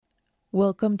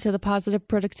Welcome to the Positive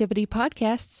Productivity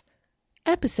Podcast,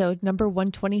 episode number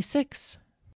 126.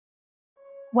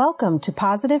 Welcome to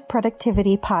Positive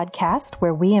Productivity Podcast,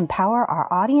 where we empower our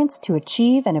audience to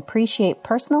achieve and appreciate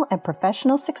personal and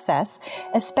professional success,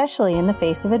 especially in the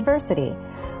face of adversity.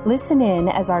 Listen in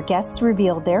as our guests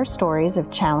reveal their stories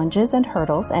of challenges and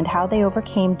hurdles and how they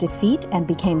overcame defeat and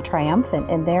became triumphant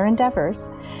in their endeavors.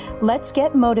 Let's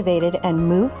get motivated and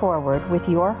move forward with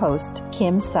your host,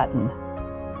 Kim Sutton.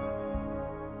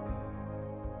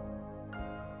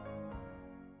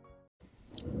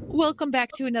 Welcome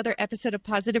back to another episode of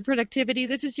Positive Productivity.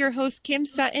 This is your host, Kim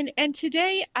Sutton, and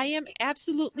today I am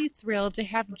absolutely thrilled to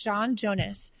have John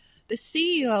Jonas, the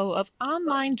CEO of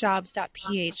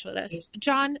OnlineJobs.ph with us.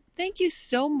 John, thank you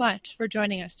so much for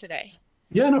joining us today.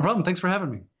 Yeah, no problem. Thanks for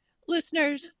having me.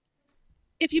 Listeners,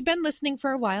 if you've been listening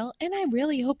for a while, and I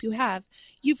really hope you have,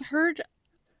 you've heard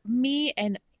me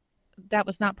and that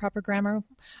was not proper grammar.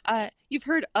 You've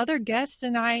heard other guests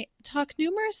and I talk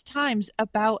numerous times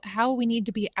about how we need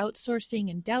to be outsourcing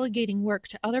and delegating work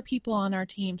to other people on our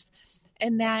teams.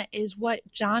 And that is what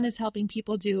John is helping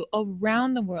people do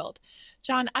around the world.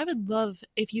 John, I would love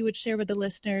if you would share with the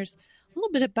listeners a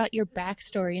little bit about your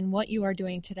backstory and what you are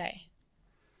doing today.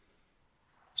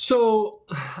 So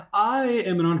I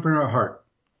am an entrepreneur at heart.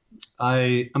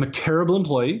 I'm a terrible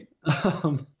employee.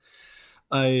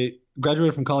 I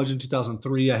graduated from college in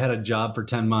 2003. I had a job for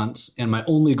 10 months, and my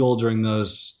only goal during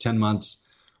those 10 months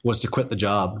was to quit the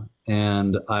job.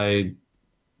 And I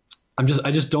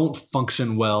just don't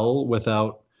function well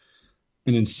without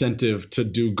an incentive to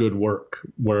do good work,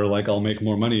 where like I'll make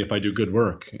more money if I do good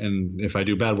work, and if I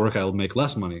do bad work, I'll make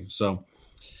less money. So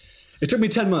it took me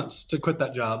 10 months to quit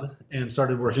that job and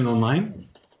started working online,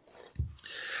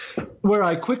 where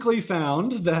I quickly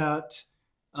found that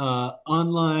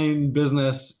online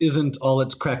business isn't all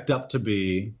it's cracked up to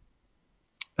be.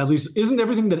 At least isn't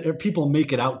everything that people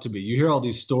make it out to be. You hear all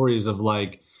these stories of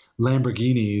like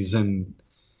Lamborghinis and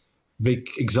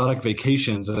exotic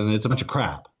vacations, and it's a bunch of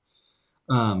crap.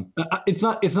 It's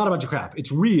not a bunch of crap.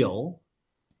 It's real,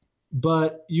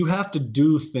 but you have to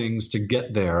do things to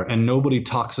get there, and nobody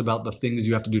talks about the things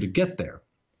you have to do to get there.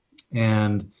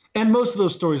 And most of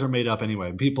those stories are made up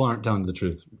anyway. People aren't telling the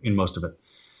truth in most of it.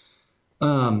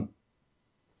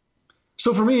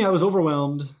 So for me, I was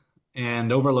overwhelmed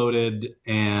and overloaded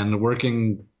and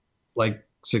working like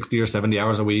 60 or 70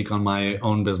 hours a week on my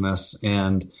own business.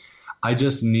 And I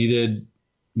just needed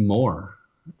more.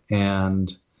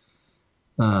 And,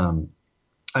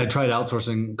 I tried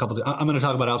outsourcing a couple of, I'm going to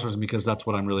talk about outsourcing because that's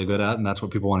what I'm really good at. And that's what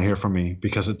people want to hear from me,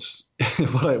 because it's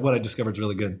what I discovered is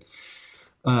really good.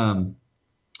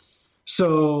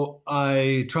 So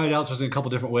I tried outsourcing a couple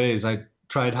of different ways. I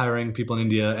tried hiring people in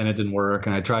India and it didn't work.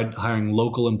 And I tried hiring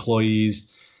local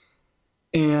employees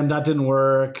and that didn't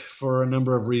work for a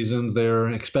number of reasons. They're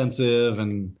expensive.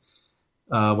 And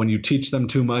when you teach them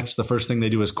too much, the first thing they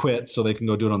do is quit so they can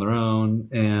go do it on their own.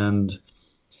 And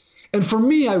for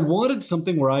me, I wanted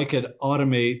something where I could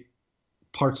automate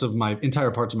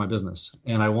entire parts of my business.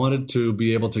 And I wanted to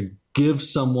be able to give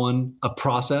someone a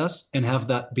process and have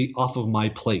that be off of my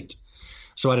plate,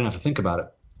 so I didn't have to think about it.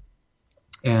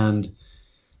 And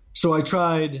so I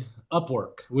tried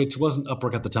Upwork, which wasn't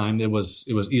Upwork at the time. It was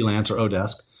Elance or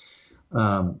Odesk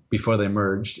before they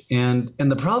merged. And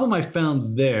the problem I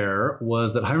found there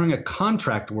was that hiring a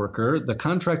contract worker, the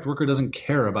contract worker doesn't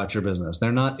care about your business.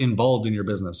 They're not involved in your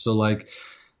business. So like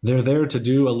they're there to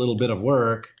do a little bit of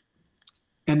work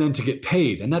and then to get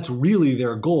paid. And that's really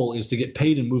their goal, is to get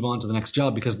paid and move on to the next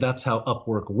job, because that's how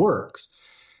Upwork works,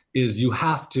 is you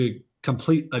have to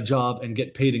complete a job and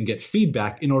get paid and get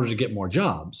feedback in order to get more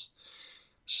jobs.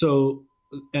 So,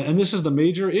 and this is the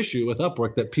major issue with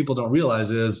Upwork that people don't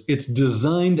realize, is it's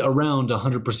designed around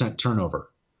 100% turnover.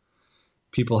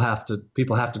 People have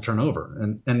to turn over,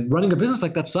 and running a business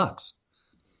like that sucks.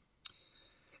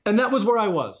 And that was where I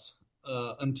was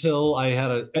until I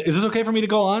had is this okay for me to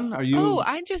go on? Are you? Oh,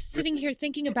 I'm just sitting here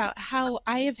thinking about how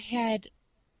I have had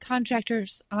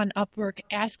contractors on Upwork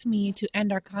ask me to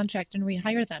end our contract and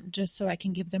rehire them just so I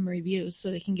can give them reviews so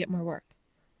they can get more work.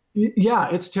 Yeah,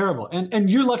 it's terrible. And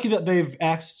you're lucky that they've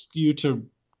asked you to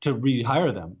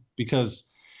rehire them, because,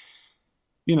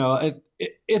 you know,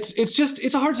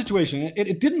 it's a hard situation.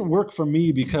 It didn't work for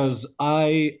me because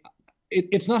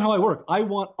it's not how I work. I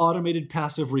want automated,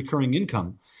 passive, recurring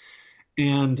income.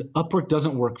 And Upwork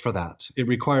doesn't work for that. It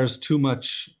requires too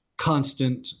much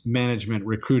constant management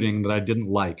recruiting that I didn't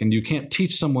like. And you can't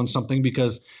teach someone something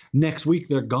because next week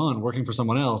they're gone working for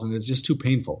someone else, and it's just too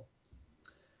painful.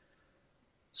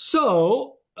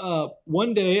 So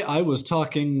one day I was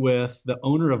talking with the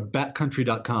owner of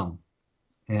BatCountry.com,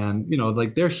 And,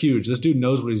 like they're huge. This dude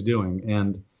knows what he's doing.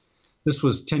 And this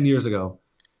was 10 years ago.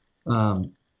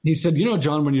 He said,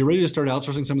 John, when you're ready to start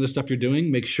outsourcing some of this stuff you're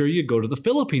doing, make sure you go to the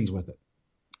Philippines with it.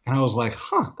 And I was like,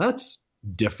 that's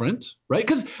different, right?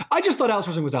 Because I just thought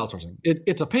outsourcing was outsourcing.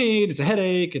 It's a pain, it's a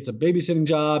headache, it's a babysitting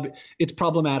job, it's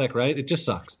problematic, right? It just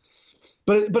sucks.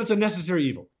 But it's a necessary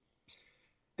evil.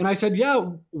 And I said, yeah,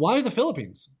 why the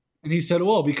Philippines? And he said,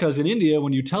 well, because in India,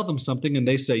 when you tell them something and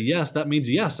they say yes, that means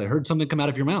yes, I heard something come out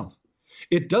of your mouth.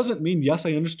 It doesn't mean yes,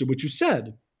 I understood what you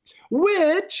said,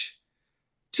 which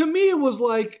to me it was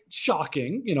like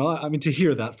shocking, to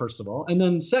hear that, first of all. And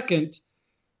then second,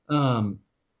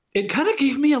 it kind of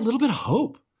gave me a little bit of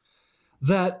hope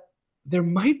that there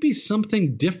might be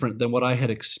something different than what I had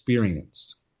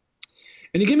experienced.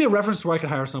 And he gave me a reference to where I could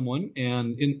hire someone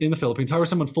and in the Philippines, hire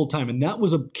someone full-time. And that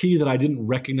was a key that I didn't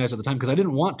recognize at the time because I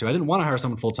didn't want to. I didn't want to hire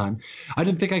someone full-time. I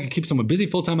didn't think I could keep someone busy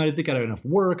full-time. I didn't think I had enough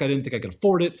work. I didn't think I could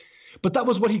afford it. But that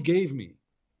was what he gave me.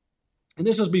 And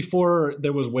this was before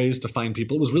there was ways to find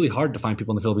people. It was really hard to find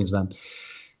people in the Philippines then.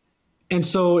 And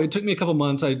so it took me a couple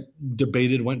months. I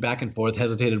debated, went back and forth,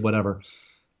 hesitated, whatever.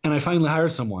 And I finally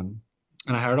hired someone.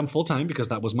 And I hired him full-time because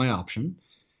that was my option.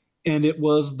 And it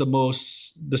was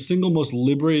the single most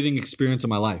liberating experience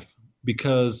of my life,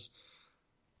 because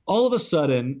all of a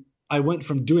sudden I went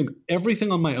from doing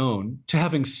everything on my own to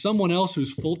having someone else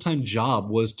whose full-time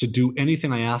job was to do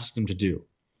anything I asked him to do.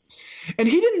 And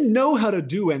he didn't know how to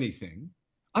do anything.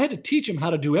 I had to teach him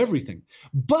how to do everything.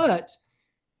 But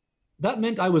that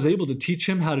meant I was able to teach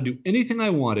him how to do anything I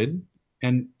wanted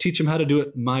and teach him how to do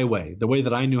it my way, the way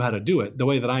that I knew how to do it, the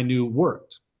way that I knew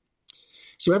worked.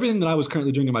 So everything that I was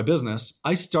currently doing in my business,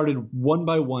 I started one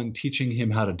by one teaching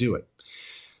him how to do it.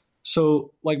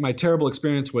 So like my terrible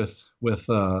experience with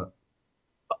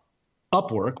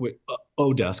Upwork, with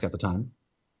Odesk at the time,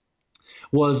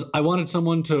 was I wanted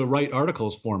someone to write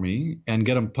articles for me and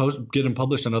get them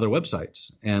published on other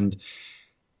websites. And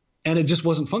it just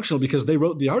wasn't functional because they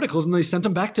wrote the articles and they sent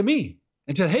them back to me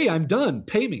and said, hey, I'm done,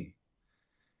 pay me.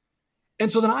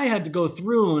 And so then I had to go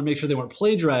through them and make sure they weren't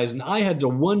plagiarized. And I had to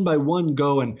one by one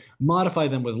go and modify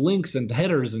them with links and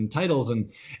headers and titles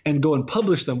and go and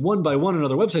publish them one by one on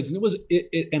other websites.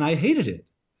 And and I hated it.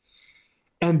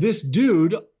 And this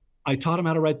dude, I taught him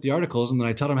how to write the articles, and then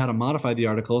I taught him how to modify the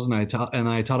articles, and I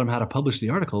taught him how to publish the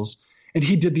articles, and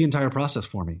he did the entire process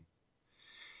for me.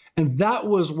 And that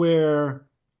was where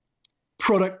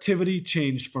productivity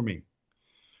changed for me.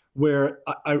 Where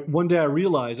one day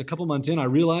a couple months in, I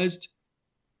realized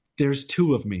there's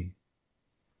two of me.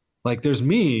 Like there's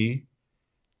me,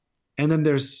 and then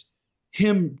there's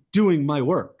him doing my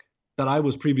work that I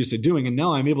was previously doing. And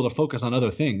now I'm able to focus on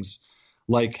other things,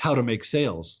 like how to make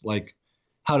sales, like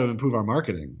how to improve our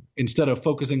marketing, instead of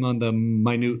focusing on the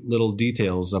minute little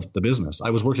details of the business. I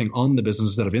was working on the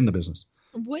business instead of in the business.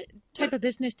 What type of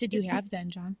business did you have then,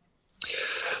 John?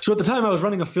 So at the time I was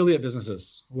running affiliate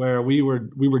businesses where we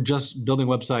were just building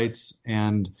websites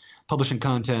and publishing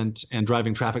content and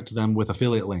driving traffic to them with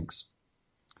affiliate links.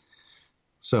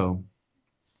 So.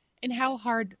 And how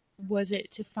hard was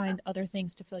it to find other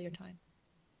things to fill your time?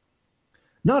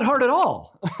 Not hard at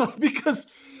all, because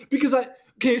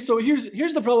so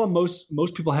here's the problem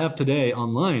most people have today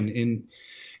online.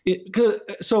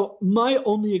 So my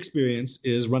only experience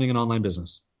is running an online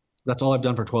business. That's all I've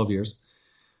done for 12 years.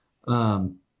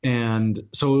 And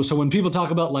so when people talk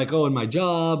about like, in my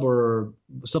job or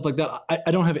stuff like that,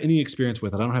 I don't have any experience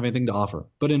with it. I don't have anything to offer.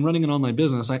 But in running an online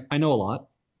business, I know a lot.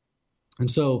 And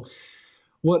so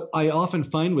what I often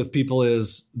find with people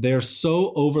is they're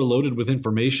so overloaded with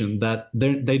information that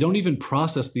they don't even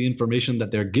process the information that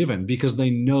they're given because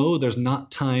they know there's not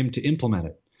time to implement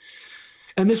it.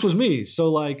 And this was me.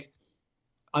 So like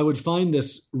I would find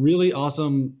this really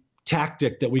awesome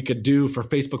tactic that we could do for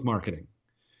Facebook marketing.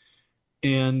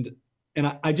 And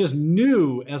I just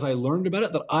knew as I learned about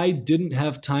it that I didn't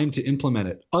have time to implement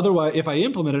it. Otherwise, if I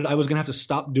implemented it, I was going to have to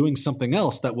stop doing something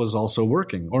else that was also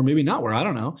working, or maybe not work. I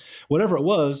don't know. Whatever it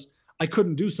was, I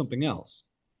couldn't do something else.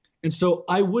 And so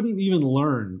I wouldn't even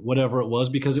learn whatever it was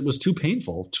because it was too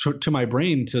painful to my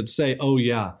brain to say, oh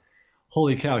yeah,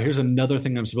 holy cow, here's another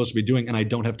thing I'm supposed to be doing and I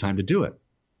don't have time to do it.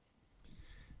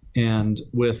 And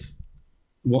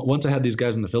once I had these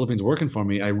guys in the Philippines working for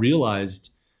me, I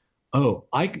realized,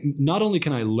 not only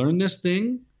can I learn this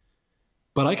thing,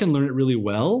 but I can learn it really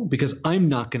well because I'm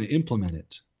not going to implement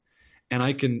it. And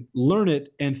I can learn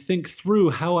it and think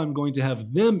through how I'm going to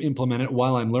have them implement it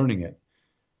while I'm learning it.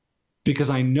 Because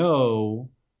I know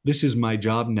this is my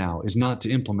job now, is not to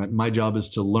implement. My job is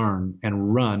to learn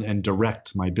and run and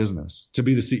direct my business, to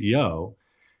be the CEO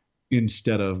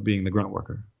instead of being the grunt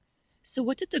worker. So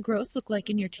what did the growth look like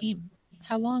in your team?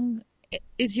 How long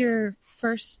is your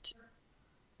first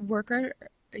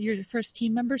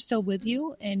team member still with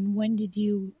you? And when did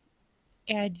you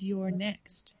add your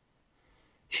next?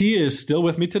 He is still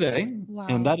with me today. Wow.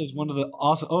 And that is one of the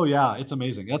awesome, oh yeah, it's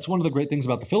amazing. That's one of the great things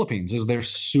about the Philippines is they're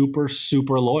super,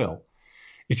 super loyal.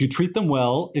 If you treat them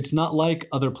well, it's not like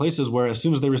other places where as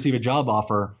soon as they receive a job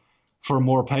offer for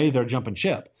more pay, they're jumping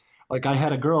ship. Like I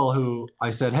had a girl who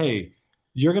I said, hey,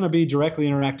 you're going to be directly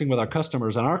interacting with our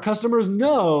customers, and our customers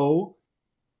know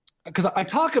because I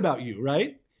talk about you,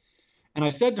 right? And I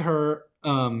said to her,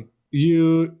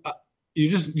 you're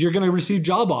going to receive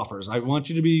job offers. I want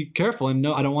you to be careful, and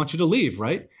no, I don't want you to leave,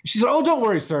 right? She said, oh, don't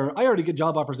worry, sir. I already get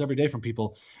job offers every day from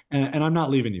people, and I'm not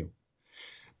leaving you,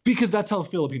 because that's how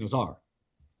Filipinos are.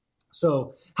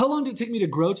 So how long did it take me to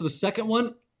grow to the second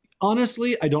one?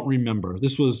 Honestly, I don't remember.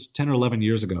 This was 10 or 11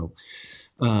 years ago.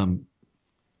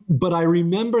 But I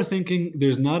remember thinking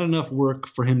there's not enough work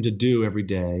for him to do every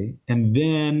day. And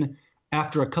then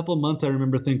after a couple of months, I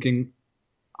remember thinking,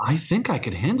 I think I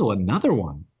could handle another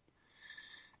one.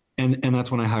 And that's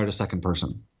when I hired a second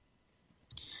person.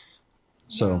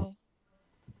 So.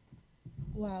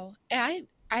 Wow.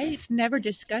 I've never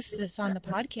discussed this on the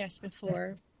podcast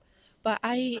before, but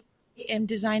I am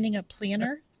designing a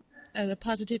planner, the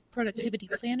Positive Productivity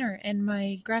Planner, and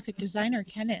my graphic designer,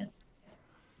 Kenneth.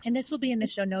 And this will be in the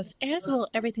show notes, as will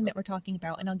everything that we're talking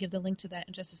about, and I'll give the link to that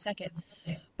in just a second.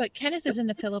 But Kenneth is in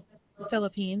the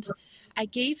Philippines. I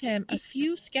gave him a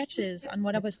few sketches on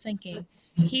what I was thinking.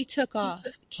 He took off,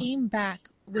 came back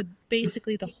with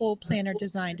basically the whole planner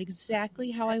designed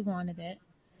exactly how I wanted it.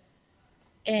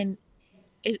 And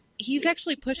he's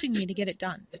actually pushing me to get it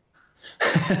done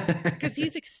because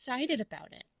he's excited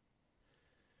about it.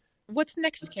 What's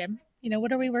next, Kim?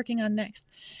 What are we working on next?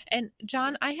 And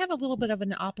John, I have a little bit of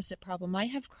an opposite problem. I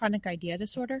have chronic idea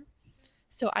disorder.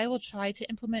 So I will try to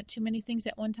implement too many things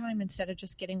at one time instead of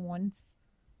just getting one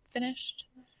finished.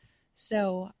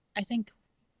 So I think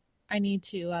I need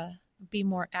to be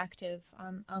more active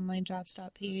on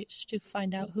onlinejobs.ph to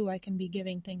find out who I can be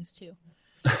giving things to.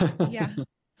 Yeah.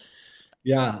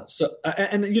 Yeah. So,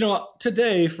 and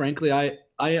today, frankly,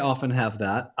 I often have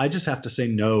that. I just have to say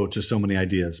no to so many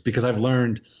ideas because I've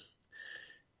learned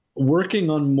working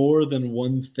on more than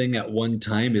one thing at one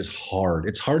time is hard.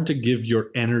 It's hard to give your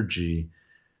energy,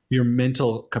 your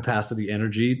mental capacity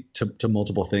energy to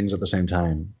multiple things at the same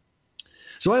time.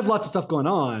 So I have lots of stuff going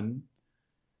on,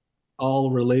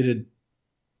 all related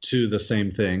to the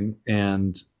same thing,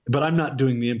 but I'm not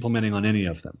doing the implementing on any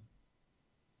of them.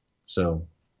 So.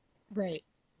 Right.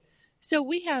 So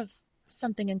we have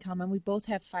something in common. We both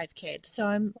have 5 kids. So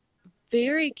I'm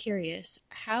very curious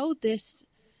how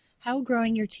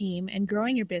growing your team and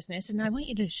growing your business, and I want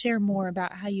you to share more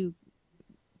about how you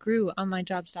grew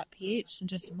onlinejobs.ph in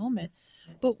just a moment.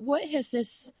 But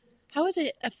how has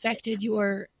it affected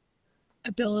your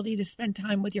ability to spend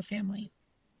time with your family?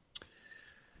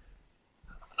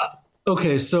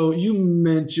 Okay. So you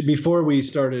mentioned, before we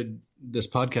started this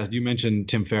podcast, you mentioned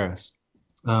Tim Ferriss.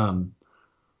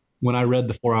 When I read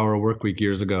The 4-Hour Workweek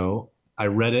years ago, I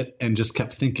read it and just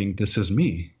kept thinking, this is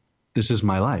me. This is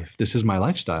my life. This is my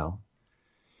lifestyle.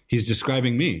 He's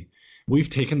describing me. We've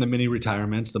taken the mini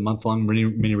retirements, the month-long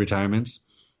mini retirements.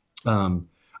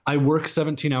 I work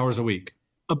 17 hours a week.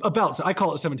 I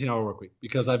call it 17-hour work week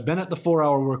because I've been at the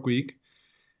 4-hour work week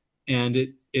and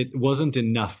it wasn't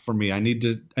enough for me. I need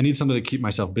something to keep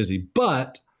myself busy.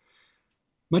 But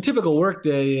my typical work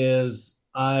day is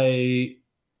I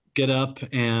get up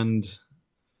and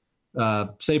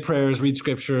say prayers, read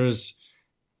scriptures,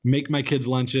 make my kids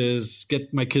lunches,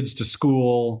 get my kids to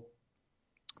school,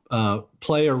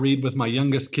 play or read with my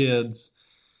youngest kids,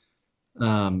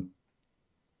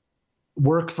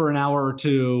 work for an hour or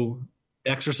two,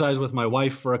 exercise with my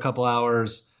wife for a couple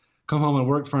hours, come home and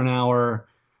work for an hour,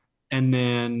 and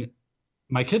then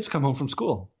my kids come home from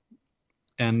school,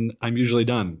 and I'm usually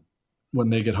done when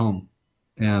they get home.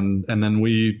 And then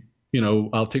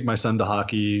I'll take my son to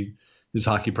hockey, his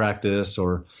hockey practice,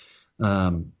 or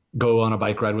go on a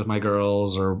bike ride with my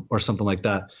girls or something like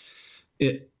that.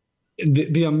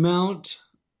 The amount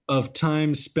of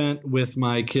time spent with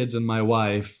my kids and my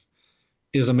wife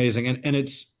is amazing. And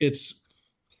it's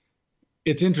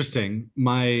interesting.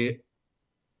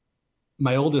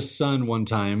 My oldest son one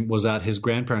time was at his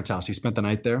grandparents' house. He spent the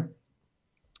night there,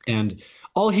 and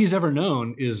all he's ever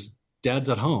known is dad's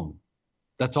at home.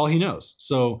 That's all he knows.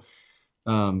 So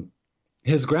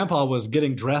his grandpa was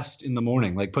getting dressed in the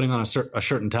morning, like putting on a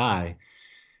shirt and tie.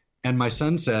 And my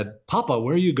son said, "Papa,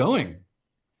 where are you going?"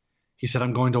 He said,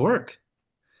 "I'm going to work."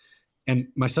 And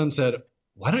my son said,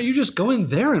 "Why don't you just go in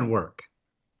there and work?"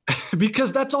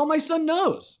 Because that's all my son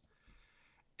knows.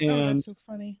 And that's so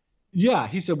funny. yeah,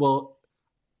 he said, well,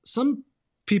 some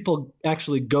people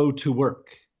actually go to work.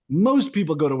 Most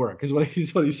people go to work is what he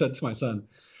said to my son.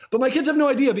 But my kids have no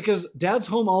idea because dad's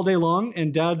home all day long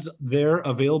and dad's there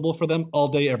available for them all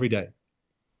day, every day.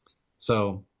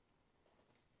 So.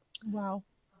 Wow.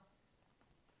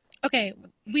 Okay,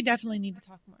 we definitely need to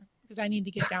talk more because I need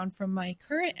to get down from my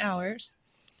current hours.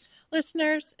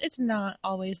 Listeners, it's not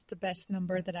always the best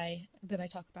number that I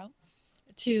talk about,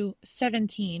 to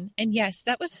 17. And yes,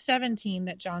 that was 17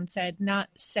 that John said, not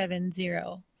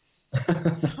 70.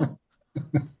 So,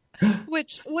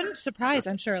 which wouldn't surprise,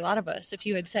 I'm sure, a lot of us if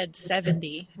you had said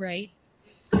 70, right?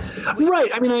 Right.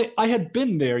 I mean, I had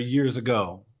been there years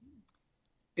ago.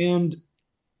 And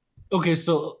okay,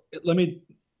 so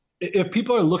if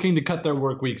people are looking to cut their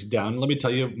work weeks down, let me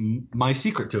tell you my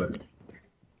secret to it.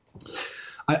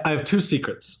 I have two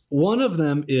secrets. One of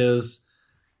them is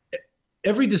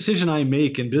every decision I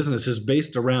make in business is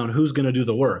based around who's going to do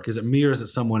the work. Is it me or is it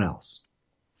someone else?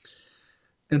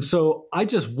 And so I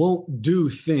just won't do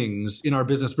things in our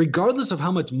business, regardless of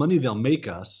how much money they'll make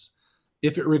us,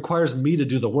 if it requires me to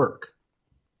do the work.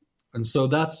 And so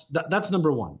that's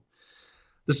number one.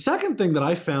 The second thing that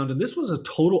I found, and this was a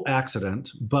total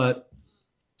accident, but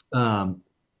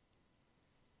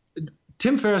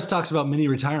Tim Ferriss talks about mini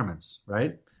retirements,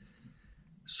 right?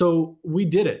 So we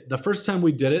did it. The first time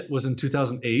we did it was in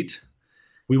 2008.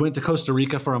 We went to Costa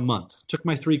Rica for a month, took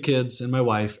my 3 kids and my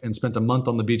wife and spent a month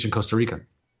on the beach in Costa Rica.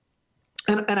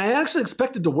 And I actually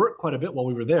expected to work quite a bit while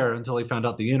we were there until I found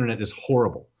out the internet is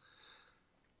horrible.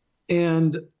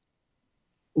 And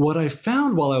what I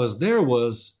found while I was there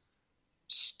was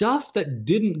stuff that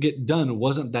didn't get done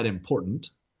wasn't that important.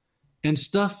 And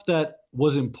stuff that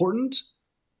was important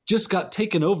just got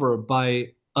taken over by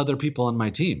other people on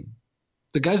my team.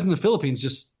 The guys in the Philippines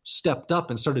just stepped up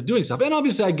and started doing stuff. And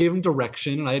obviously I gave them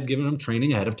direction and I had given them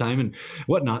training ahead of time and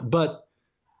whatnot. But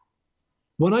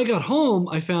when I got home,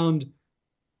 I found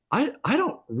I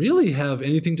don't really have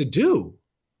anything to do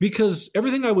because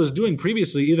everything I was doing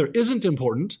previously either isn't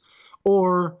important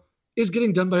or is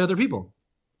getting done by other people.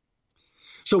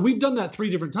 So we've done that 3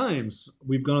 different times.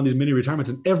 We've gone on these mini retirements,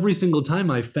 and every single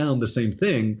time I found the same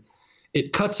thing.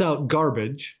 It cuts out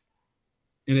garbage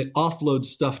and it offloads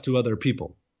stuff to other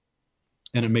people,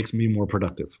 and it makes me more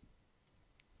productive.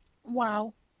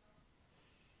 Wow.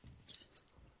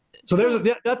 So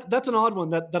that's an odd one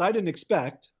that I didn't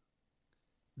expect,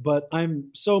 but I'm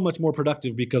so much more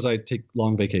productive because I take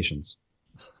long vacations.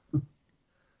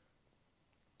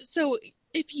 So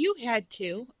if you had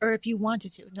to, or if you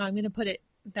wanted to, no, I'm going to put it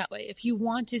that way. If you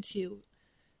wanted to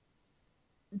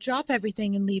drop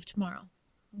everything and leave tomorrow,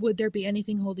 would there be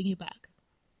anything holding you back?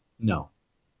 No.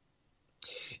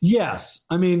 Yes.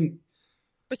 I mean,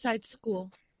 besides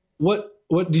school. What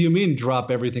do you mean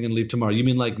drop everything and leave tomorrow? You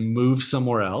mean like move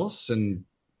somewhere else? And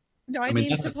no, I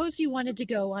mean suppose you wanted to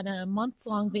go on a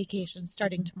month-long vacation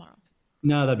starting tomorrow.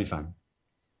 No, that'd be fine.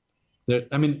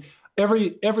 I mean,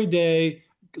 every day,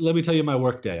 let me tell you my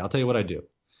work day. I'll tell you what I do.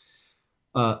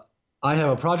 I have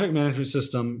a project management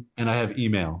system and I have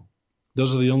email.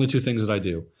 Those are the only 2 things that I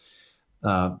do.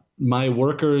 My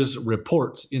workers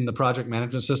report in the project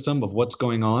management system of what's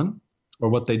going on or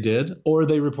what they did, or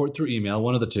they report through email,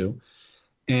 one of the 2.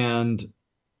 And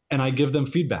I give them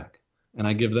feedback and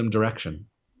I give them direction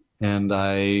and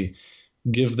I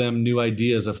give them new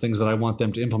ideas of things that I want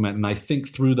them to implement. And I think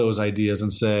through those ideas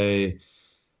and say,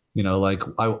 you know, like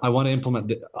I want to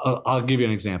implement, I'll give you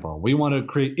an example. We want to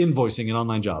create invoicing in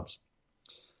online jobs.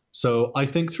 So I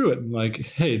think through it and like,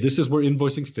 hey, this is where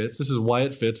invoicing fits. This is why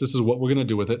it fits. This is what we're going to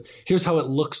do with it. Here's how it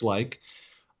looks like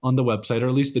on the website, or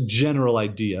at least the general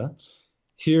idea.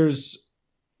 Here's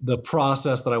the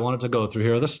process that I want it to go through.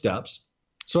 Here are the steps.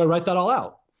 So I write that all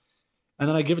out. And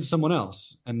then I give it to someone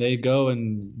else and they go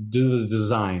and do the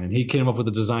design. And he came up with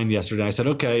the design yesterday. I said,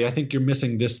 okay, I think you're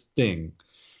missing this thing.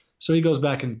 So he goes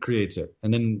back and creates it.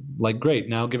 And then like, great,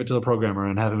 now give it to the programmer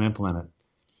and have him implement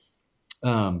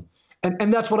it.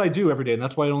 And that's what I do every day. And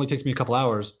that's why it only takes me a couple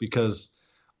hours, because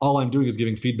all I'm doing is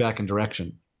giving feedback and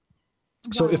direction.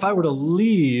 Wow. So if I were to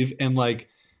leave and like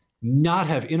not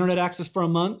have internet access for a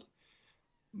month,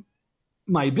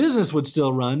 my business would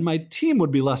still run. My team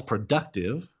would be less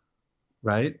productive,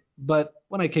 right? But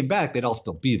when I came back, they'd all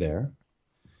still be there.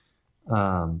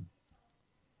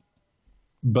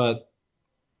 But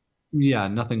yeah,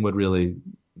 nothing would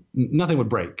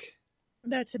break.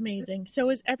 That's amazing.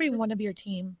 So is every one of your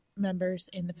team members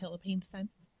in the Philippines then?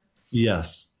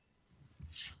 Yes.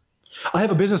 I have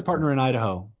a business partner in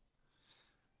Idaho.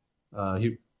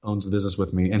 He owns the business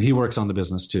with me and he works on the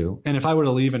business too. And if I were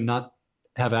to leave and not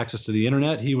have access to the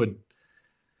internet, he would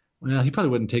well, he probably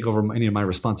wouldn't take over any of my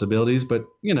responsibilities, but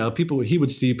he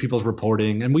would see people's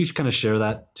reporting, and we kind of share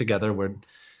that together where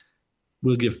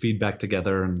we'll give feedback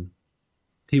together, and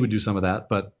he would do some of that.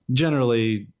 But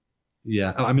generally,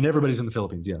 yeah, I mean, everybody's in the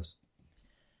Philippines. Yes.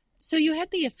 So you had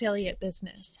the affiliate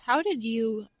business. How did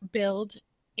you build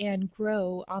and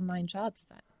grow online jobs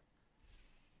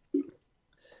then?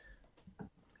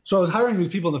 So I was hiring these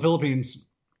people in the Philippines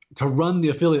to run the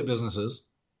affiliate businesses.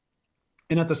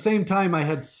 And at the same time, I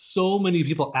had so many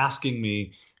people asking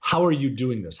me, how are you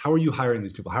doing this? How are you hiring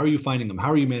these people? How are you finding them?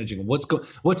 How are you managing them?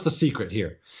 What's the secret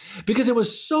here? Because it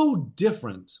was so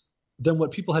different than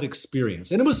what people had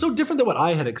experienced. And it was so different than what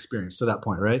I had experienced to that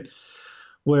point, right?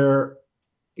 Where,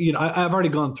 I've already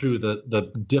gone through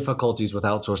the difficulties with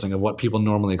outsourcing of what people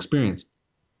normally experience.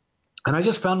 And I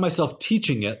just found myself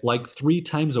teaching it like 3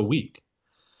 times a week.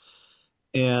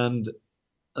 And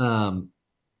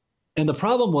the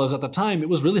problem was, at the time, it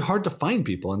was really hard to find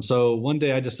people. And so one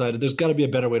day I decided there's got to be a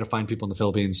better way to find people in the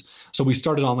Philippines. So we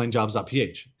started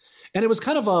onlinejobs.ph. And it was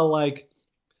kind of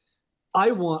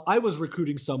I was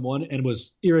recruiting someone and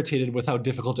was irritated with how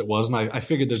difficult it was. And I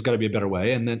figured there's got to be a better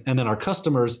way. And then our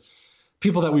customers,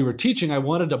 people that we were teaching, I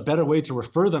wanted a better way to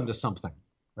refer them to something,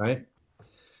 right?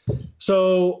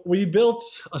 So we built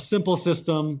a simple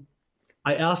system.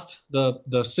 I asked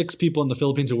the 6 people in the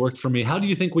Philippines who worked for me, how do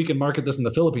you think we can market this in the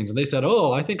Philippines? And they said,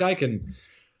 I think I can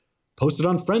post it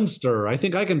on Friendster. I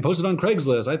think I can post it on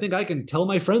Craigslist. I think I can tell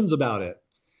my friends about it.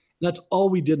 And that's all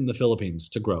we did in the Philippines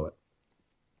to grow it.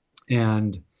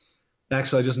 And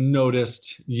actually, I just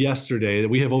noticed yesterday that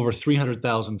we have over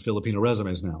 300,000 Filipino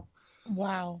resumes now.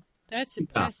 Wow, that's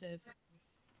impressive. Yeah.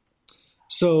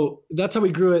 So that's how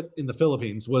we grew it in the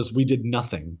Philippines, was we did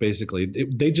nothing, basically.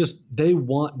 They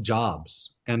want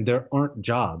jobs, and there aren't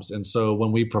jobs. And so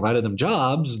when we provided them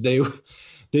jobs,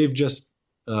 they've just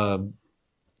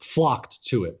flocked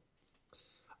to it.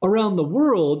 Around the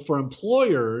world, for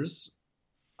employers,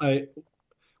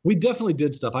 we definitely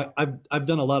did stuff. I've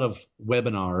done a lot of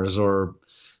webinars or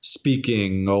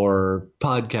speaking or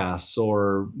podcasts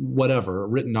or whatever,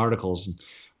 written articles,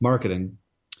 marketing.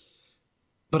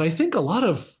 But I think a lot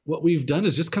of what we've done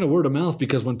is just kind of word of mouth,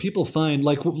 because when people find,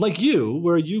 like you,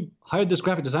 where you hired this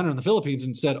graphic designer in the Philippines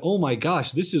and said, oh my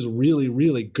gosh, this is really,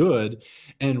 really good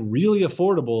and really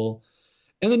affordable.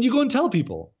 And then you go and tell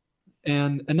people.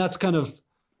 And that's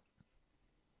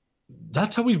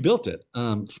how we've built it.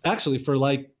 Actually, for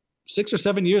like 6 or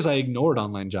 7 years, I ignored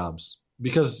online jobs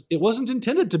because it wasn't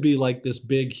intended to be like this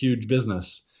big, huge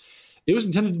business. It was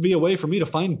intended to be a way for me to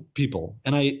find people.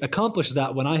 And I accomplished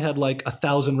that when I had like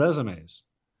 1,000 resumes.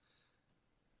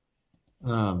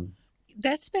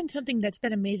 That's been something that's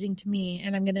been amazing to me.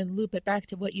 And I'm going to loop it back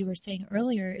to what you were saying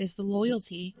earlier, is the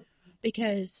loyalty,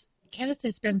 because Kenneth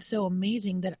has been so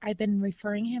amazing that I've been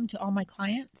referring him to all my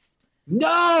clients.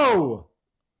 No!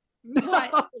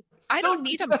 What? I don't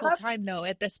need him full time though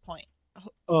at this point.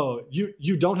 Oh,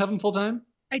 you don't have him full time?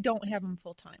 I don't have him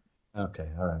full time. Okay,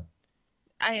 all right.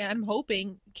 I'm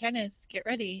hoping, Kenneth, get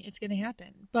ready, it's going to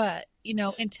happen. But,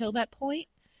 until that point,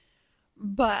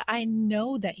 but I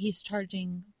know that he's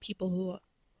charging people who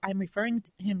I'm referring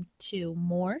him to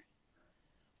more.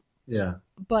 Yeah.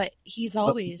 But he's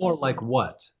always... More like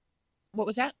what? What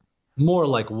was that? More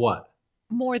like what?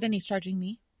 More than he's charging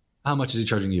me. How much is he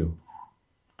charging you?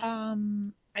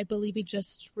 I believe he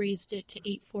just raised it to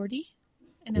 $8.40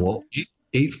 an hour. Whoa,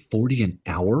 $8.40 an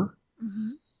hour?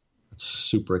 Mm-hmm. That's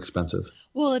super expensive.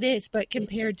 Well, it is, but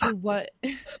compared to what?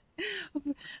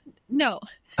 No,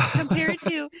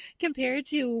 compared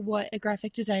to what a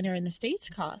graphic designer in the States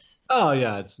costs. Oh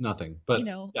yeah, it's nothing. But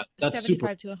yeah, that's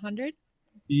 75 to 100.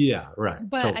 Yeah, right.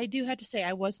 But totally. I do have to say,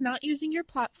 I was not using your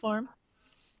platform,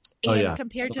 and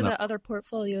compared to the other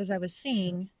portfolios I was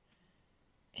seeing,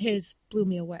 his blew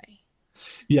me away.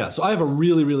 Yeah, so I have a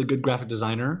really, really good graphic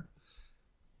designer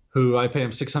who I pay him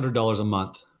 $600 a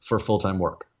month for full-time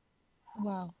work.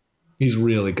 Wow. He's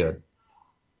really good.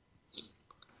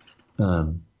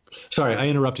 Sorry, I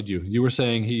interrupted you. You were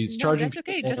saying he's charging. That's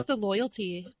okay. Just the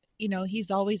loyalty. He's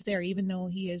always there, even though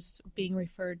he is being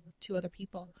referred to other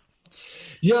people.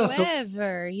 Yeah.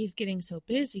 However, he's getting so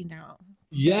busy now.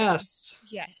 Yes.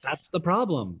 Yes. That's the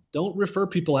problem. Don't refer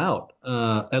people out.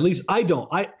 At least I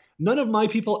don't. None of my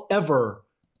people ever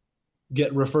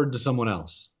get referred to someone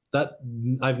else. That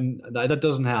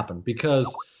doesn't happen,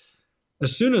 because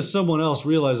as soon as someone else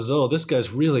realizes, oh, this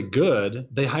guy's really good,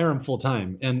 they hire him full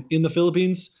time. And in the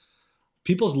Philippines,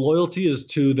 people's loyalty is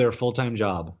to their full-time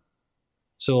job.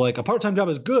 So like a part-time job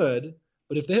is good,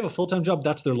 but if they have a full-time job,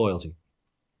 that's their loyalty.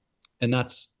 And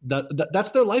that's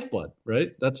their lifeblood,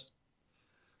 right? That's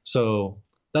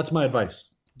my advice.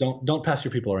 Don't pass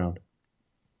your people around.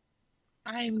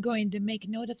 I'm going to make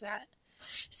note of that.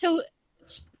 So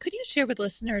could you share with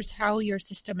listeners how your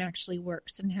system actually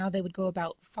works and how they would go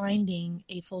about finding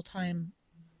a full-time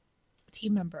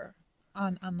team member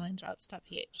on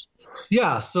onlinejobs.ph?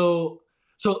 Yeah. So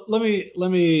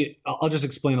I'll just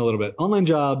explain a little bit. Online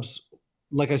Jobs,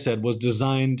 like I said, was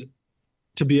designed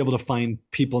to be able to find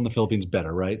people in the Philippines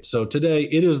better, right? So today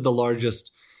it's the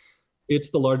largest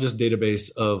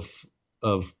database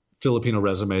of Filipino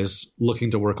resumes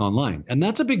looking to work online. And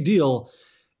that's a big deal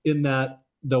in that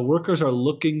the workers are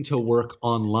looking to work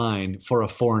online for a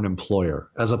foreign employer,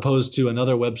 as opposed to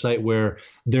another website where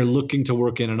they're looking to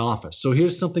work in an office. So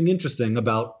here's something interesting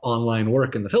about online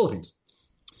work in the Philippines.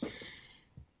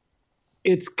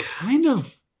 It's kind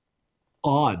of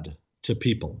odd to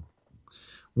people,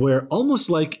 where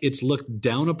almost like it's looked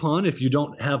down upon if you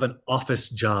don't have an office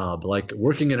job. Like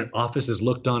working in an office is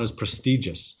looked on as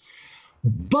prestigious.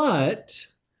 But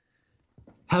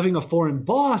having a foreign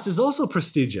boss is also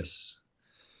prestigious.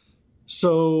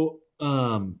 So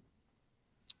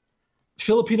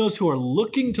Filipinos who are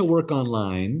looking to work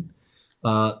online,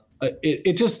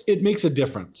 it makes a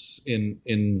difference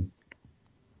in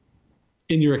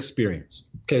your experience.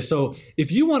 Okay, so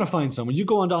if you want to find someone, you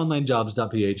go onto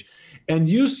onlinejobs.ph and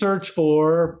you search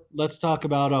for, let's talk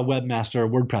about a webmaster,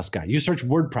 WordPress guy. You search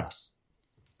WordPress.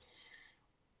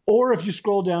 Or if you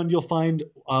scroll down, you'll find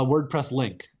a WordPress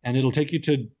link, and it'll take you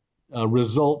to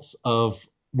results of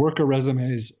worker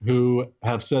resumes who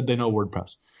have said they know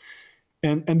WordPress.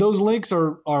 And those links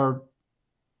are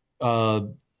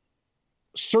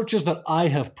searches that I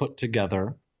have put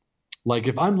together. Like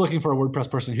if I'm looking for a WordPress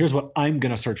person, here's what I'm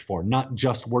going to search for, not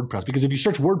just WordPress. Because if you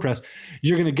search WordPress,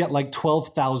 you're going to get like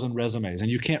 12,000 resumes, and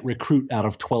you can't recruit out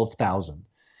of 12,000.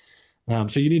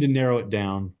 So you need to narrow it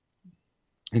down.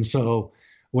 And so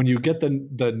when you get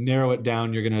the narrow it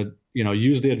down, you're going to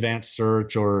use the advanced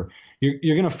search, or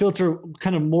you're going to filter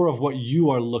kind of more of what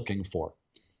you are looking for.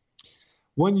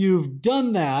 When you've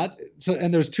done that,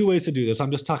 and there's two ways to do this. I'm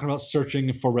just talking about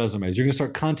searching for resumes. You're going to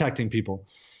start contacting people.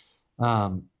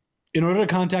 In order to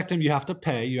contact them, you have to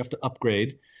pay. You have to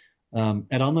upgrade.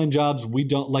 At Online Jobs, we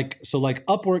don't like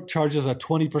Upwork charges a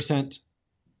 20%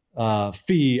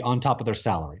 fee on top of their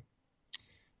salary.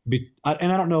 And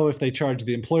I don't know if they charge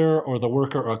the employer or the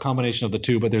worker or a combination of the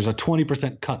two, but there's a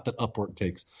 20% cut that Upwork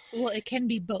takes. Well, it can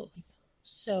be both.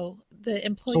 So the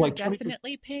employer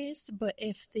definitely pays, but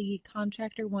if the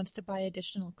contractor wants to buy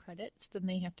additional credits, then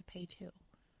they have to pay too.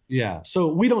 Yeah. So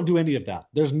we don't do any of that.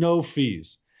 There's no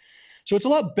fees. So it's a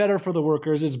lot better for the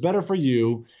workers. It's better for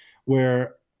you,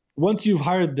 where once you've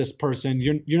hired this person,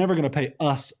 you're never going to pay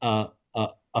us a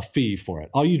fee for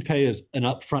it. All you'd pay is an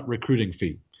upfront recruiting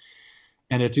fee.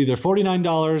 And it's either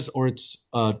 $49 or it's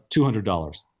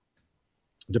 $200,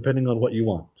 depending on what you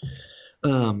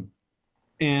want.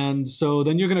 And so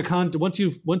then you're going to once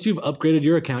you've upgraded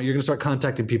your account, you're going to start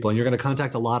contacting people, and you're going to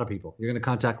contact a lot of people. You're going to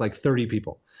contact like 30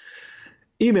 people.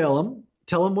 Email them,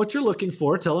 tell them what you're looking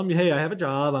for. Tell them, hey, I have a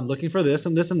job. I'm looking for this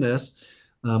and this and this.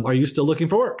 Are you still looking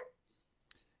for work?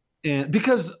 And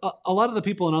because a lot of the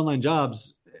people in Online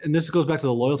Jobs, and this goes back to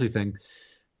the loyalty thing,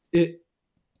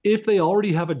 if they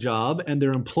already have a job and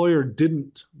their employer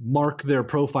didn't mark their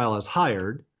profile as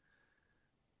hired,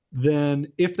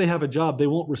 then if they have a job, they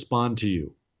won't respond to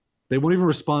you. They won't even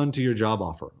respond to your job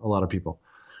offer, a lot of people,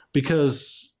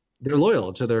 because they're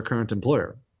loyal to their current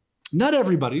employer. Not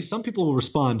everybody. Some people will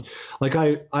respond. Like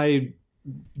I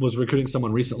was recruiting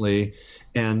someone recently,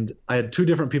 and I had two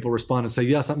different people respond and say,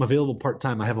 yes, I'm available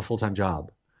part-time. I have a full-time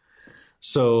job.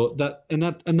 So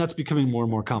that's becoming more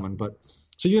and more common. But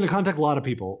so you're going to contact a lot of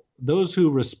people. Those who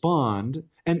respond,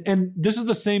 and this is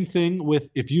the same thing with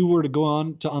if you were to go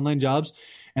on to Online Jobs,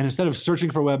 and instead of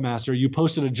searching for a webmaster, you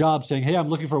posted a job saying, hey, I'm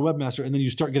looking for a webmaster, and then you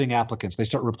start getting applicants. They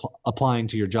start applying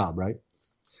to your job, right?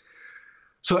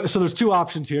 So there's two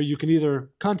options here. You can either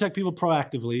contact people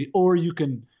proactively, or you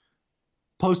can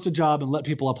post a job and let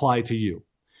people apply to you.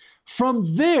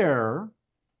 From there,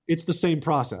 it's the same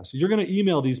process. You're going to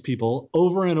email these people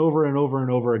over and over and over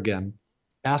and over again,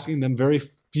 asking them very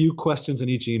few questions in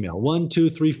each email. 1, 2,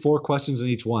 3, 4 questions in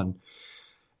each one.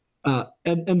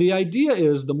 And the idea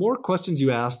is the more questions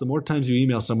you ask, the more times you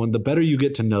email someone, the better you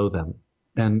get to know them.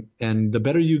 And the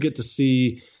better you get to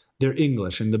see their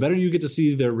English, and the better you get to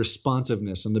see their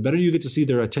responsiveness, and the better you get to see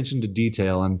their attention to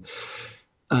detail. And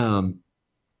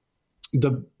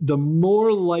the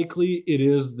more likely it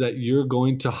is that you're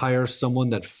going to hire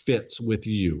someone that fits with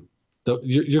you.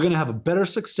 You're going to have a better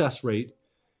success rate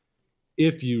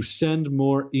if you send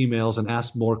more emails and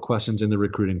ask more questions in the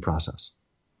recruiting process.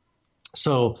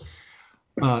 So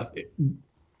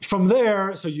from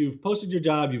there, so you've posted your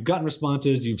job, you've gotten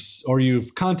responses,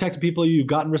 you've contacted people, you've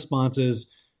gotten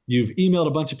responses, you've emailed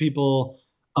a bunch of people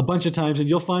a bunch of times, and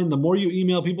you'll find the more you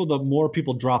email people, the more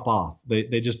people drop off.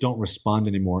 They just don't respond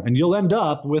anymore. And you'll end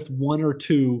up with one or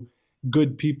two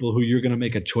good people who you're going to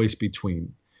make a choice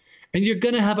between. And you're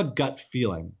going to have a gut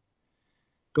feeling.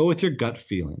 Go with your gut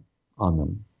feeling on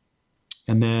them.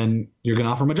 And then you're going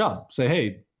to offer them a job. Say,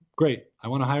 hey, great, I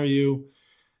want to hire you.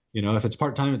 You know, if it's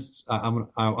part-time, I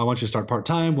want you to start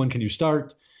part-time. When can you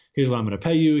start? Here's what I'm going to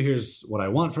pay you. Here's what I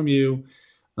want from you.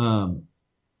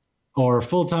 Or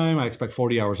full-time, I expect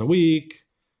 40 hours a week.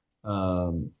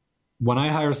 When I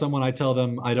hire someone, I tell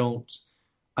them I don't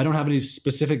have any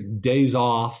specific days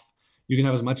off. You can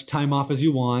have as much time off as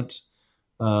you want.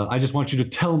 I just want you to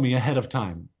tell me ahead of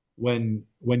time when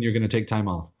you're going to take time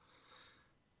off.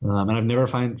 And I've never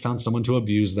found someone to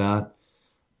abuse that.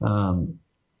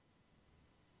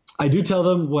 I do tell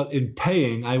them what in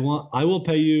paying I will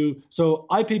pay you. So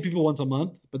I pay people once a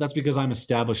month, but that's because I'm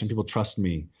established and people trust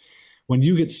me. When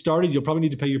you get started, you'll probably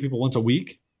need to pay your people once a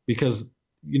week because,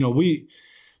 you know,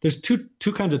 there's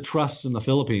two kinds of trusts in the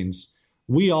Philippines.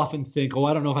 We often think, oh,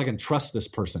 I don't know if I can trust this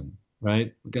person,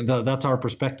 right? That's our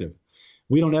perspective.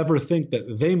 We don't ever think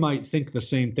that they might think the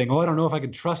same thing. Oh, I don't know if I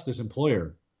can trust this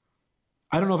employer.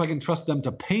 I don't know if I can trust them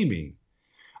to pay me.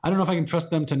 I don't know if I can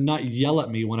trust them to not yell at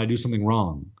me when I do something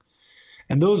wrong.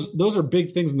 And those are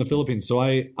big things in the Philippines. So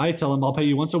I tell them I'll pay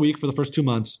you once a week for the first 2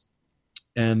 months.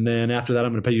 And then after that,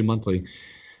 I'm going to pay you monthly.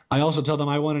 I also tell them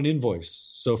I want an invoice.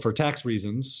 So for tax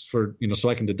reasons, so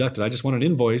I can deduct it, I just want an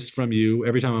invoice from you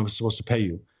every time I'm supposed to pay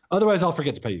you. Otherwise, I'll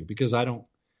forget to pay you because I don't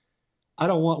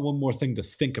want one more thing to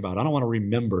think about. I don't want to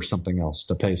remember something else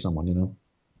to pay someone, you know?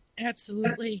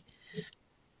 Absolutely.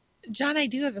 John, I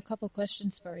do have a couple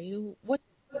questions for you. What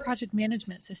project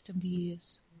management system do you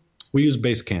use? We use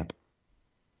Basecamp,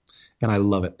 and I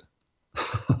love it.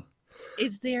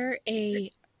 Is there a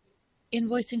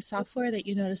invoicing software that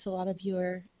you notice a lot of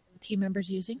your team members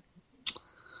using?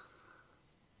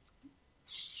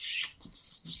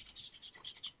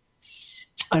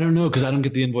 I don't know because I don't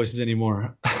get the invoices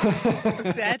anymore.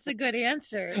 That's a good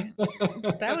answer.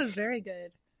 That was very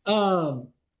good.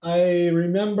 I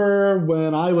remember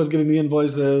when I was getting the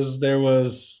invoices,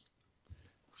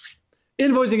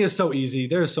 invoicing is so easy.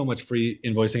 There's so much free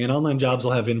invoicing, and online jobs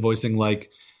will have invoicing like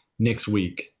next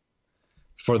week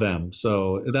for them.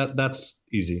 So that's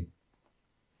easy.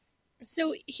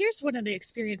 So here's one of the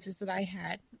experiences that I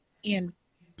had, and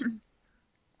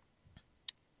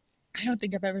I don't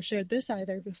think I've ever shared this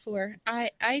either before.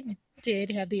 I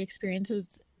did have the experience with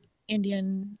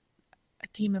Indian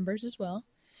team members as well.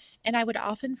 And I would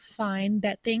often find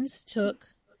that things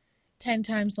took 10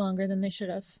 times longer than they should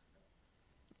have,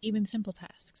 even simple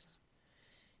tasks.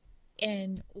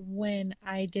 And when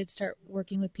I did start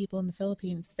working with people in the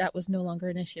Philippines, that was no longer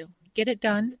an issue. Get it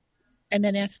done, and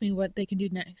then ask me what they can do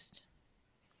next.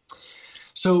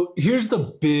 So here's the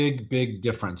big, big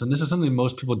difference. And this is something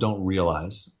most people don't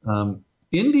realize.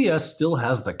 India still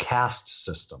has the caste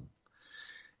system,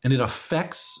 and it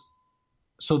affects.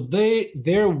 So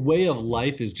their way of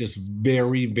life is just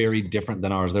very, very different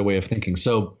than ours, their way of thinking.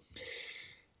 So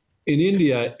in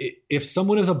India, if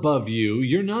someone is above you,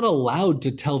 you're not allowed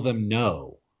to tell them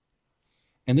no.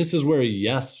 And this is where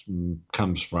yes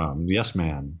comes from. Yes,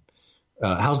 man.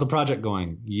 How's the project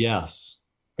going? Yes.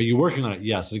 Are you working on it?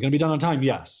 Yes. Is it going to be done on time?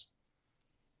 Yes.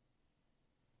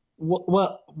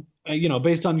 Well,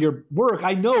 based on your work,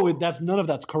 I know none of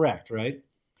that's correct, right?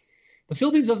 The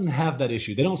Philippines doesn't have that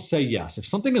issue. They don't say yes. If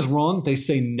something is wrong, they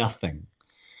say nothing.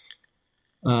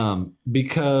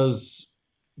 Because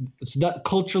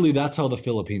culturally, that's how the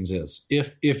Philippines is.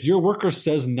 If your worker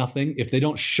says nothing, if they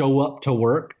don't show up to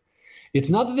work, it's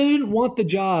not that they didn't want the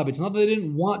job. It's not that they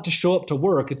didn't want to show up to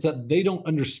work. It's that they don't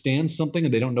understand something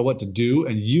and they don't know what to do,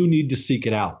 and you need to seek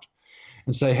it out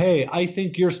and say, hey, I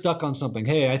think you're stuck on something.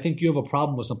 Hey, I think you have a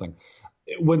problem with something.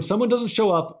 When someone doesn't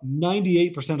show up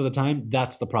 98% of the time,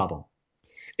 that's the problem.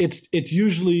 It's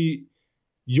usually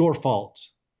your fault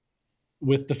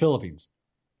with the Philippines.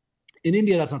 In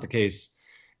India, that's not the case.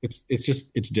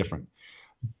 It's different.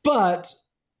 But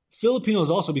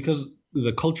Filipinos also, because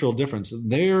the cultural difference,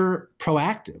 they're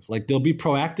proactive. Like they'll be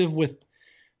proactive with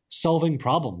solving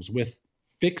problems, with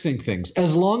fixing things,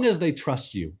 as long as they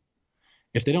trust you.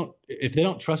 If they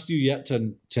don't trust you yet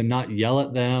to not yell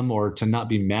at them or to not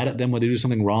be mad at them when they do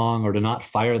something wrong or to not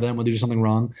fire them when they do something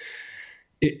wrong,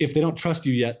 if they don't trust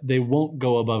you yet, they won't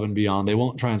go above and beyond. They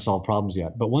won't try and solve problems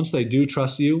yet. But once they do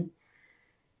trust you,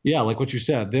 yeah, like what you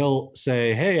said, they'll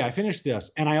say, hey, I finished this,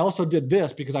 and I also did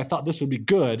this because I thought this would be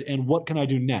good, and what can I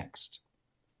do next?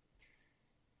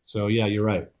 So, yeah, you're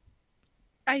right.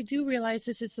 I do realize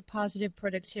this is a positive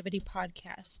productivity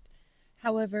podcast.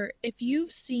 However, if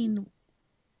you've seen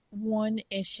one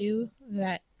issue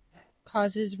that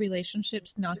causes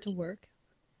relationships not to work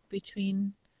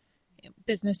between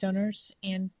business owners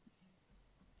and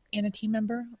a team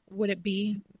member, would it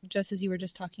be just as you were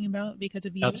just talking about because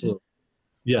of you? Absolutely.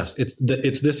 Yes,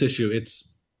 it's this issue.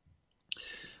 It's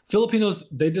Filipinos,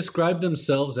 they describe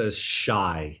themselves as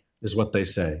shy, is what they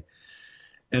say.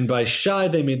 And by shy,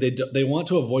 they mean they want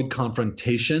to avoid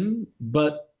confrontation,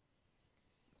 but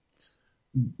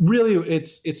really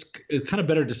it's kind of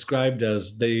better described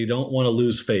as they don't want to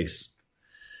lose face.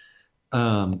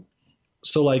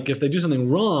 So like if they do something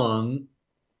wrong,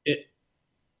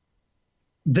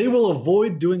 they will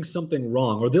avoid doing something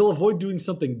wrong, or they'll avoid doing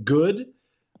something good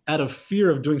out of fear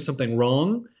of doing something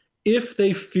wrong if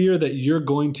they fear that you're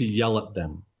going to yell at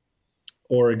them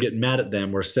or get mad at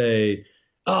them or say,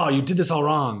 oh, you did this all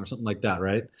wrong or something like that,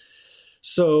 right?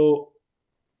 So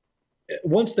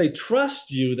once they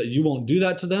trust you that you won't do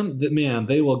that to them, man,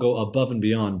 they will go above and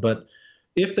beyond. But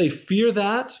if they fear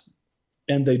that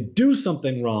and they do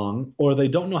something wrong, or they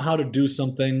don't know how to do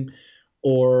something,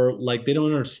 or like they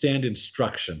don't understand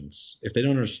instructions, if they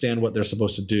don't understand what they're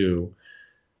supposed to do,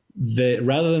 they,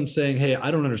 rather than saying, hey,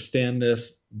 I don't understand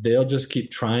this, they'll just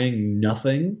keep trying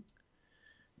nothing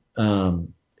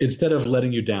instead of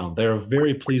letting you down. They're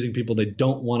very pleasing people. They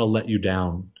don't want to let you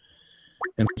down.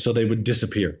 And so they would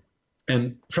disappear.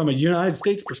 And from a United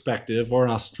States perspective or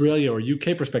an Australia or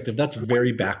UK perspective, that's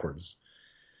very backwards.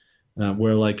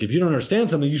 Where like if you don't understand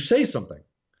something, you say something.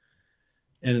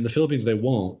 And in the Philippines, they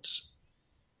won't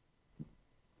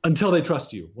until they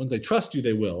trust you. When they trust you,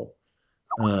 they will.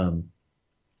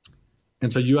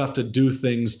 And so you have to do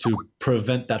things to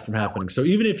prevent that from happening. So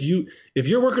even if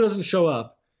your worker doesn't show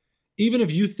up, even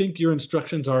if you think your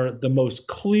instructions are the most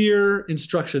clear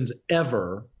instructions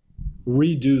ever,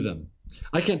 redo them.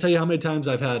 I can't tell you how many times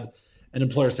I've had an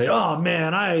employer say, oh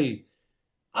man, I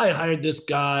hired this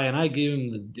guy and I gave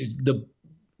him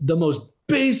the most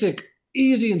basic,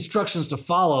 easy instructions to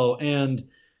follow, and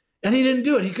he didn't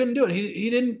do it. He couldn't do it.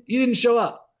 He didn't show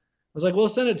up. I was like, well,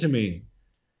 send it to me.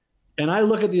 And I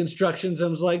look at the instructions and I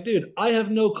was like, dude, I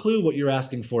have no clue what you're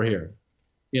asking for here.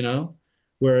 You know,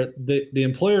 where the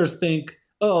employers think,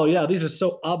 oh yeah, these are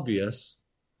so obvious.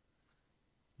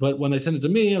 But when they send it to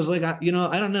me, I was like, I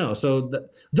don't know. So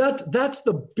that's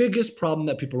the biggest problem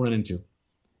that people run into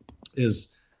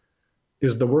is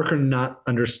the worker not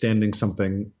understanding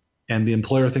something and the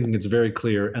employer thinking it's very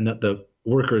clear and that the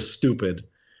worker is stupid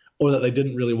or that they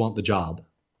didn't really want the job.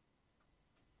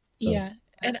 So. Yeah.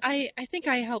 And I think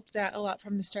I helped that a lot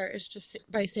from the start, is just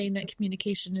by saying that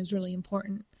communication is really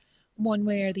important. One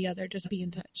way or the other, just be in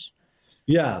touch.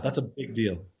 Yeah, that's a big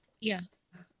deal. Yeah.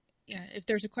 Yeah. If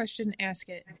there's a question, ask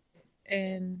it.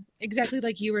 And exactly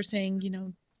like you were saying,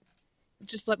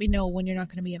 just let me know when you're not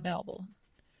going to be available.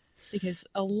 Because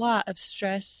a lot of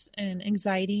stress and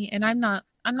anxiety, and I'm not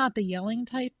the yelling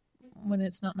type when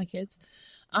it's not my kids.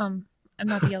 I'm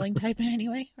not the yelling type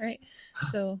anyway, right?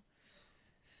 So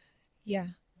yeah.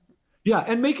 Yeah,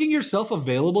 and making yourself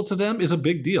available to them is a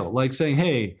big deal. Like saying,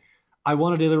 hey, I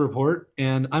want a daily report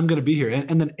and I'm going to be here.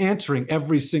 And then answering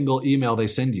every single email they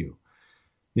send you.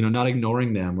 Not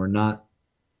ignoring them or not,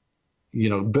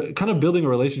 kind of building a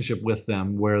relationship with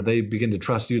them where they begin to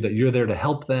trust you that you're there to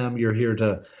help them. You're here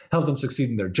to help them succeed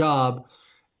in their job.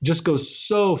 Just goes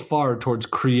so far towards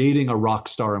creating a rock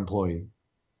star employee.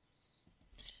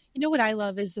 You know what I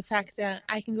love is the fact that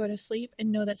I can go to sleep and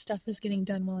know that stuff is getting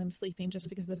done while I'm sleeping just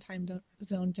because of the time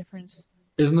zone difference.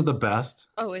 Isn't it the best?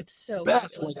 Oh, it's so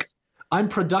best. Like, I'm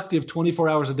productive 24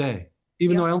 hours a day,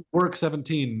 even though I only work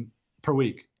 17 per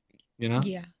week,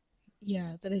 Yeah.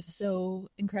 Yeah, that is so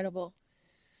incredible.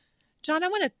 John, I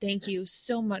want to thank you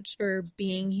so much for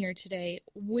being here today.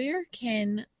 Where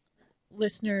can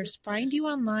listeners find you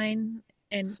online?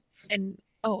 And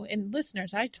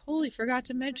listeners, I totally forgot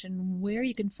to mention where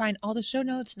you can find all the show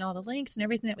notes and all the links and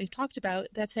everything that we've talked about.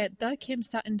 That's at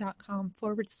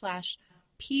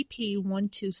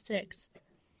thekimsutton.com/PP126.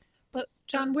 But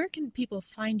John, where can people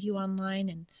find you online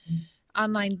and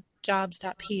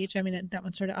onlinejobs.ph? I mean, that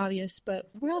one's sort of obvious, but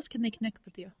where else can they connect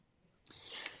with you?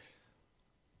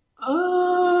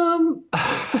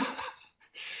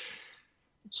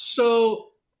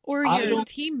 Or your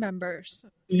team members.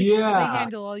 Because they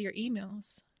handle all your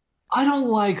emails. I don't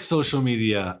like social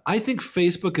media. I think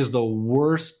Facebook is the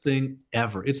worst thing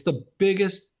ever. It's the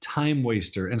biggest time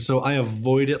waster. And so I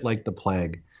avoid it like the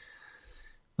plague.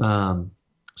 So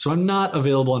I'm not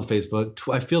available on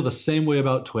Facebook. I feel the same way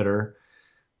about Twitter.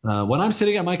 When I'm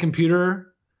sitting at my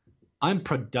computer, I'm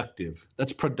productive.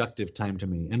 That's productive time to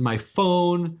me. And my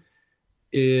phone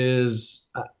is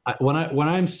when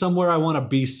I'm somewhere, I want to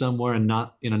be somewhere and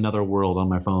not in another world on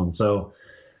my phone. So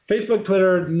Facebook,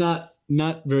 Twitter, not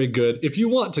very good. If you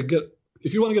want to get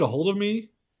a hold of me,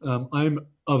 I'm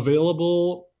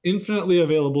infinitely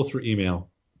available through email.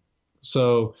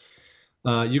 So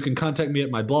you can contact me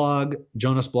at my blog,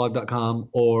 jonasblog.com,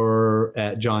 or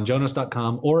at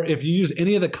johnjonas.com. Or if you use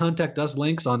any of the contact us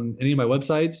links on any of my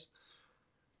websites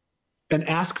and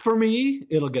ask for me,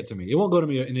 it'll get to me. It won't go to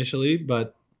me initially,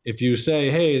 but if you say,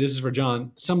 hey, this is for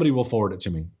John, somebody will forward it to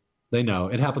me. They know.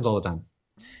 It happens all the time.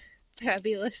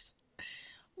 Fabulous.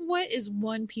 What is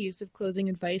one piece of closing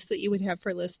advice that you would have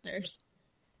for listeners?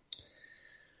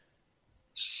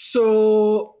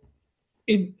 So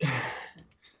you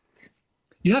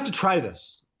have to try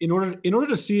this. In order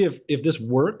to see if this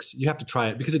works, you have to try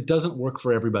it, because it doesn't work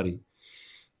for everybody.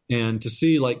 And to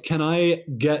see, like, can I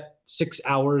get 6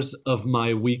 hours of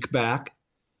my week back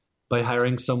by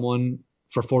hiring someone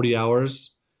for 40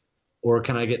 hours? Or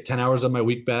can I get 10 hours of my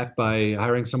week back by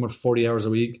hiring someone for 40 hours a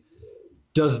week?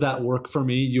 Does that work for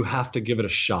me? You have to give it a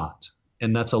shot.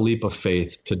 And that's a leap of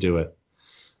faith to do it.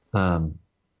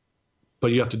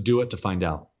 But you have to do it to find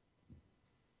out.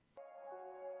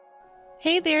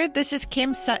 Hey there, this is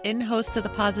Kim Sutton, host of the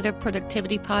Positive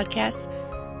Productivity Podcast,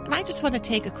 and I just want to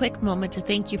take a quick moment to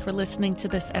thank you for listening to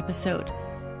this episode.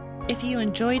 If you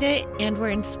enjoyed it and were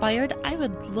inspired, I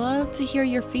would love to hear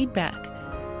your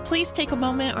feedback. Please take a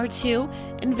moment or two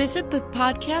and visit the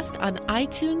podcast on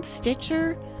iTunes,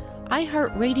 Stitcher,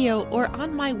 iHeartRadio, or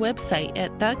on my website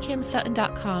at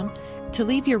thekimsutton.com to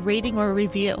leave your rating or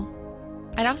review.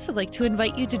 I'd also like to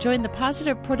invite you to join the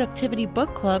Positive Productivity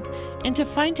Book Club and to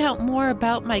find out more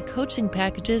about my coaching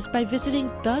packages by visiting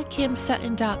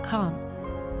thekimsutton.com.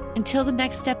 Until the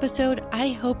next episode,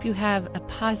 I hope you have a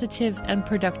positive and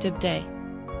productive day.